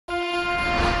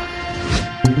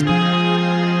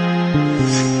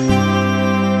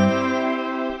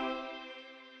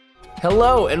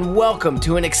Hello and welcome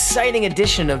to an exciting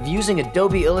edition of using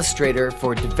Adobe Illustrator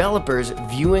for developers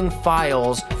viewing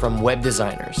files from web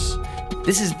designers.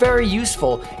 This is very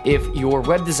useful if your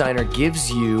web designer gives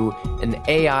you an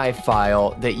AI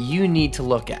file that you need to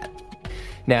look at.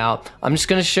 Now, I'm just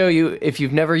going to show you, if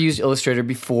you've never used Illustrator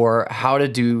before, how to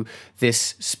do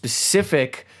this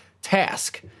specific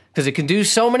task, because it can do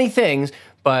so many things,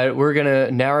 but we're going to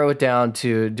narrow it down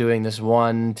to doing this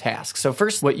one task. So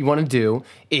first, what you want to do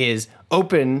is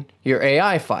open your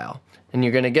AI file, and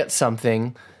you're going to get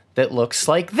something that looks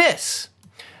like this.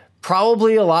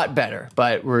 Probably a lot better,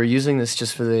 but we're using this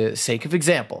just for the sake of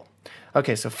example.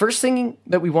 Okay, so first thing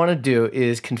that we want to do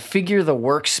is configure the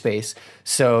workspace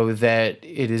so that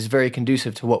it is very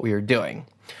conducive to what we are doing.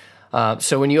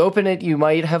 So when you open it, you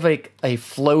might have a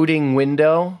floating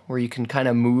window where you can kind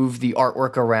of move the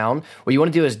artwork around. What you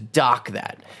want to do is dock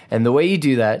that. And the way you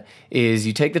do that is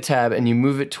you take the tab and you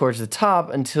move it towards the top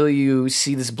until you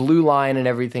see this blue line and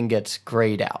everything gets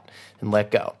grayed out, and let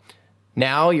go.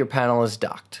 Now your panel is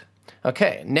docked.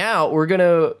 Okay, now we're going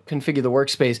to configure the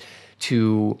workspace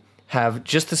to have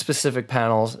just the specific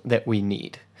panels that we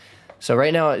need. So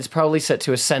right now it's probably set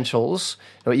to Essentials.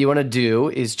 What you want to do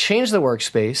is change the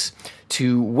workspace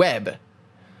to Web.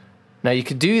 Now you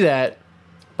could do that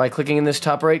by clicking in this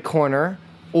top right corner,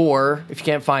 or if you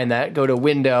can't find that, go to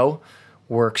Window,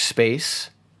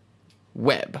 Workspace,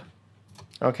 Web.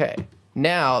 Okay,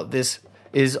 now this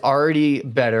is already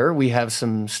better. We have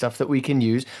some stuff that we can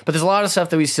use, but there's a lot of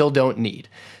stuff that we still don't need.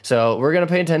 So we're going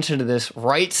to pay attention to this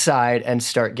right side and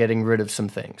start getting rid of some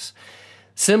things.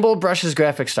 Symbol, brushes,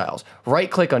 graphic styles.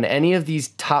 Right-click on any of these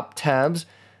top tabs,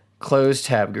 close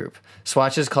tab group.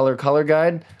 Swatches, color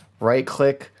guide,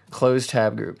 right-click, close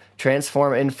tab group.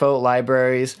 Transform, info,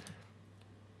 libraries,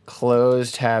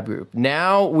 close tab group.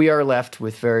 Now we are left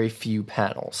with very few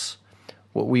panels.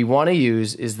 What we want to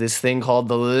use is this thing called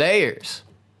the layers.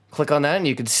 Click on that and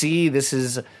you can see this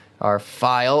is our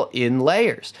file in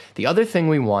layers. The other thing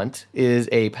we want is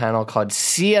a panel called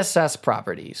CSS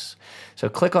properties. So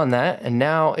click on that and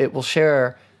now it will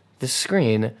share this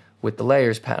screen with the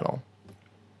layers panel.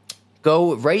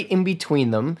 Go right in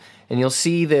between them and you'll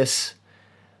see this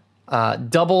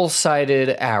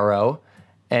double-sided arrow,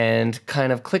 and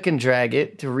kind of click and drag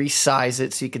it to resize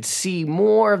it so you can see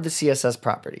more of the CSS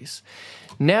properties.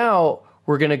 Now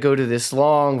we're going to go to this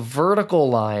long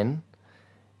vertical line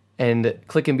and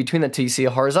click in between that till you see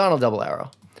a horizontal double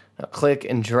arrow. Now click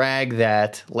and drag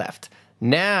that left.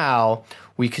 Now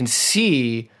we can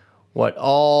see what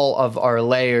all of our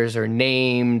layers are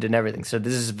named and everything. So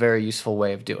this is a very useful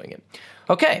way of doing it.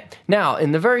 Okay, now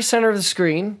in the very center of the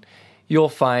screen, you'll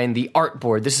find the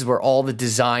artboard. This is where all the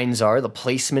designs are, the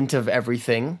placement of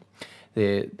everything,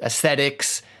 the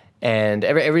aesthetics, and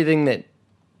everything that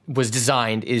was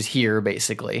designed is here,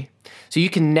 basically. So you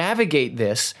can navigate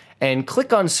this and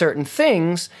click on certain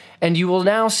things, and you will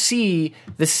now see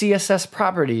the CSS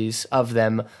properties of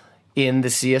them in the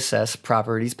CSS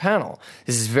properties panel.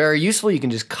 This is very useful. You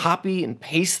can just copy and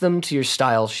paste them to your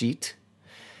style sheet.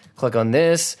 Click on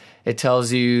this. It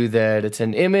tells you that it's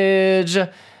an image,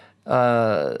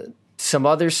 some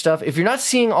other stuff. If you're not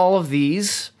seeing all of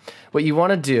these, what you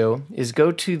want to do is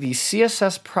go to the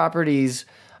CSS properties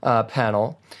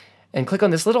panel and click on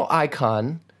this little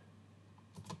icon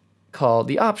called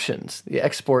the options, the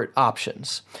export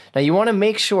options. Now you want to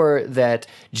make sure that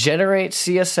generate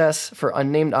CSS for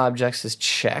unnamed objects is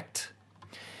checked,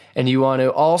 and you want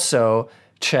to also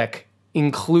check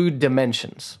include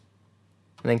dimensions,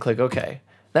 and then click OK.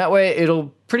 That way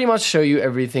it'll pretty much show you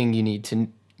everything you need to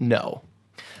know.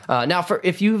 Now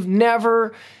if you've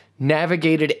never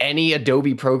navigated any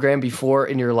Adobe program before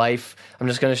in your life, I'm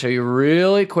just going to show you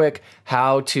really quick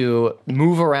how to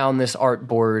move around this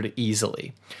artboard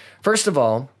easily. First of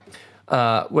all,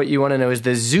 what you want to know is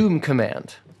the zoom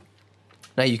command.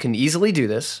 Now you can easily do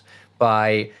this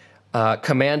by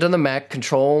command on the Mac,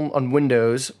 control on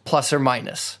Windows, plus or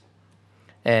minus.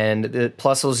 And the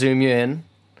plus will zoom you in,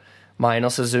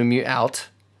 minus will zoom you out,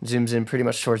 zooms in pretty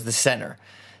much towards the center.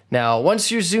 Now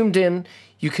once you're zoomed in,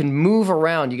 you can move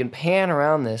around, you can pan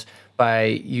around this by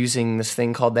using this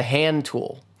thing called the hand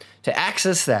tool. To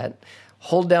access that,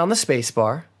 hold down the space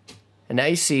bar, and now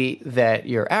you see that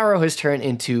your arrow has turned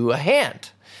into a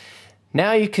hand.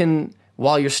 Now you can,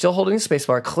 while you're still holding the space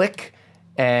bar, click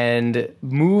and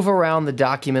move around the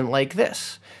document like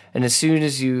this. And as soon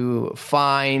as you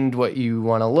find what you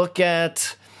want to look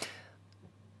at,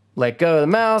 let go of the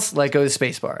mouse, let go of the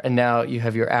space bar. And now you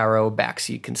have your arrow back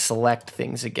so you can select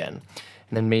things again.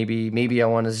 And then maybe I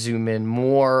want to zoom in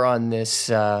more on this,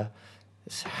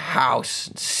 this house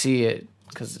and see it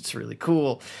because it's really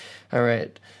cool. All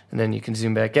right. And then you can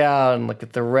zoom back out and look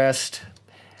at the rest.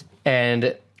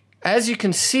 And as you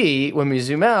can see, when we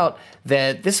zoom out,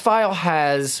 that this file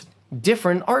has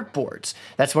different artboards.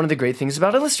 That's one of the great things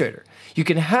about Illustrator. You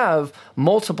can have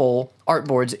multiple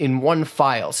artboards in one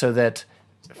file so that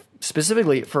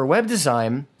specifically for web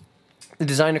design, the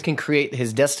designer can create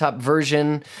his desktop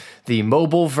version, the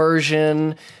mobile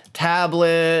version,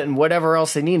 tablet, and whatever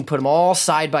else they need and put them all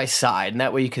side by side. And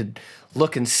that way you could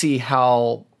look and see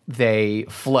how they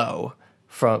flow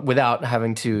without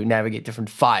having to navigate different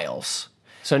files.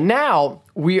 So now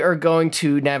we are going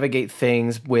to navigate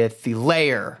things with the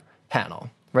layer panel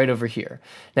right over here.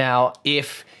 Now,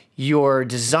 if your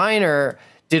designer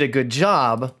did a good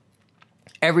job,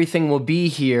 everything will be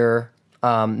here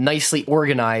nicely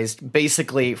organized,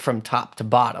 basically from top to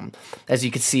bottom. As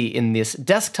you can see in this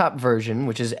desktop version,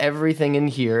 which is everything in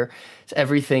here, it's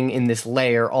everything in this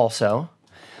layer also.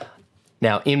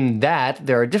 Now, in that,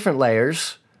 there are different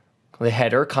layers, the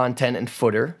header, content, and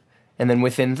footer. And then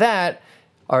within that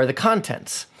are the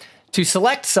contents. To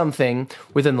select something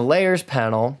within the layers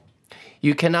panel,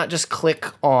 you cannot just click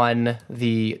on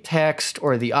the text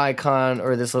or the icon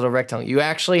or this little rectangle. You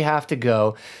actually have to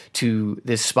go to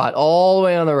this spot all the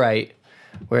way on the right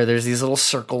where there's these little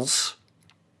circles.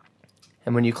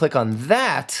 And when you click on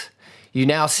that, you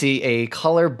now see a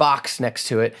color box next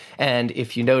to it. And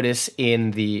if you notice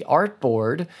in the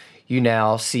artboard, you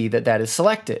now see that that is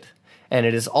selected. And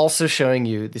it is also showing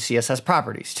you the CSS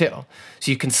properties too.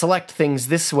 So you can select things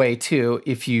this way too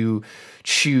if you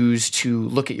choose to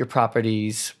look at your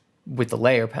properties with the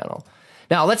layer panel.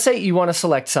 Now, let's say you want to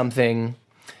select something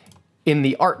in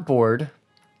the artboard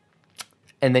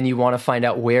and then you want to find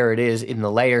out where it is in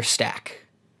the layer stack.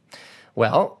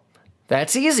 Well,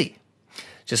 that's easy.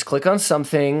 Just click on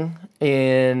something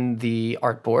in the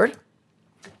artboard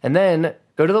and then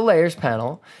go to the layers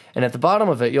panel, and at the bottom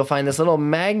of it, you'll find this little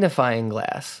magnifying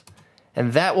glass,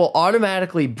 and that will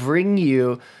automatically bring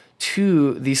you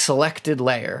to the selected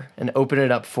layer and open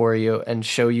it up for you and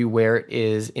show you where it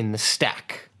is in the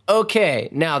stack. Okay,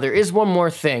 now there is one more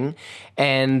thing,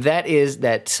 and that is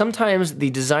that sometimes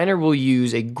the designer will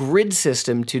use a grid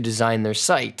system to design their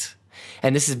site,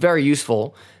 and this is very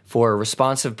useful for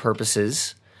responsive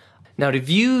purposes. Now, to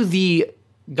view the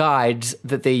guides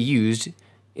that they used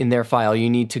in their file, you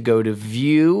need to go to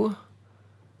View,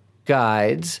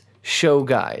 Guides, Show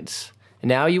Guides. And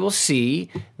now you will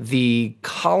see the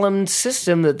column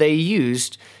system that they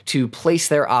used to place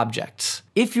their objects.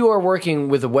 If you are working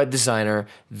with a web designer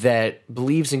that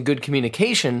believes in good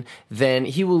communication, then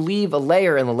he will leave a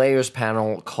layer in the layers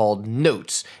panel called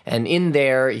Notes. And in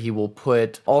there, he will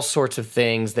put all sorts of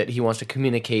things that he wants to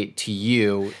communicate to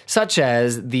you, such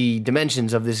as the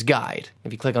dimensions of this guide.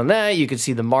 If you click on that, you can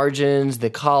see the margins, the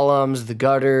columns, the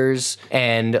gutters,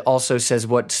 and also says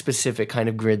what specific kind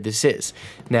of grid this is.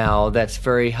 Now, that's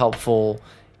very helpful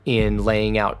in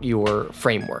laying out your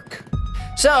framework.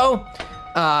 So,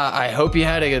 I hope you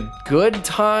had a good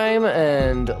time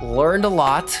and learned a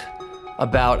lot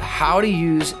about how to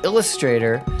use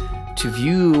Illustrator to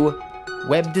view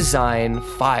web design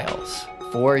files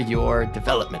for your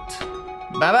development.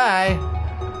 Bye-bye.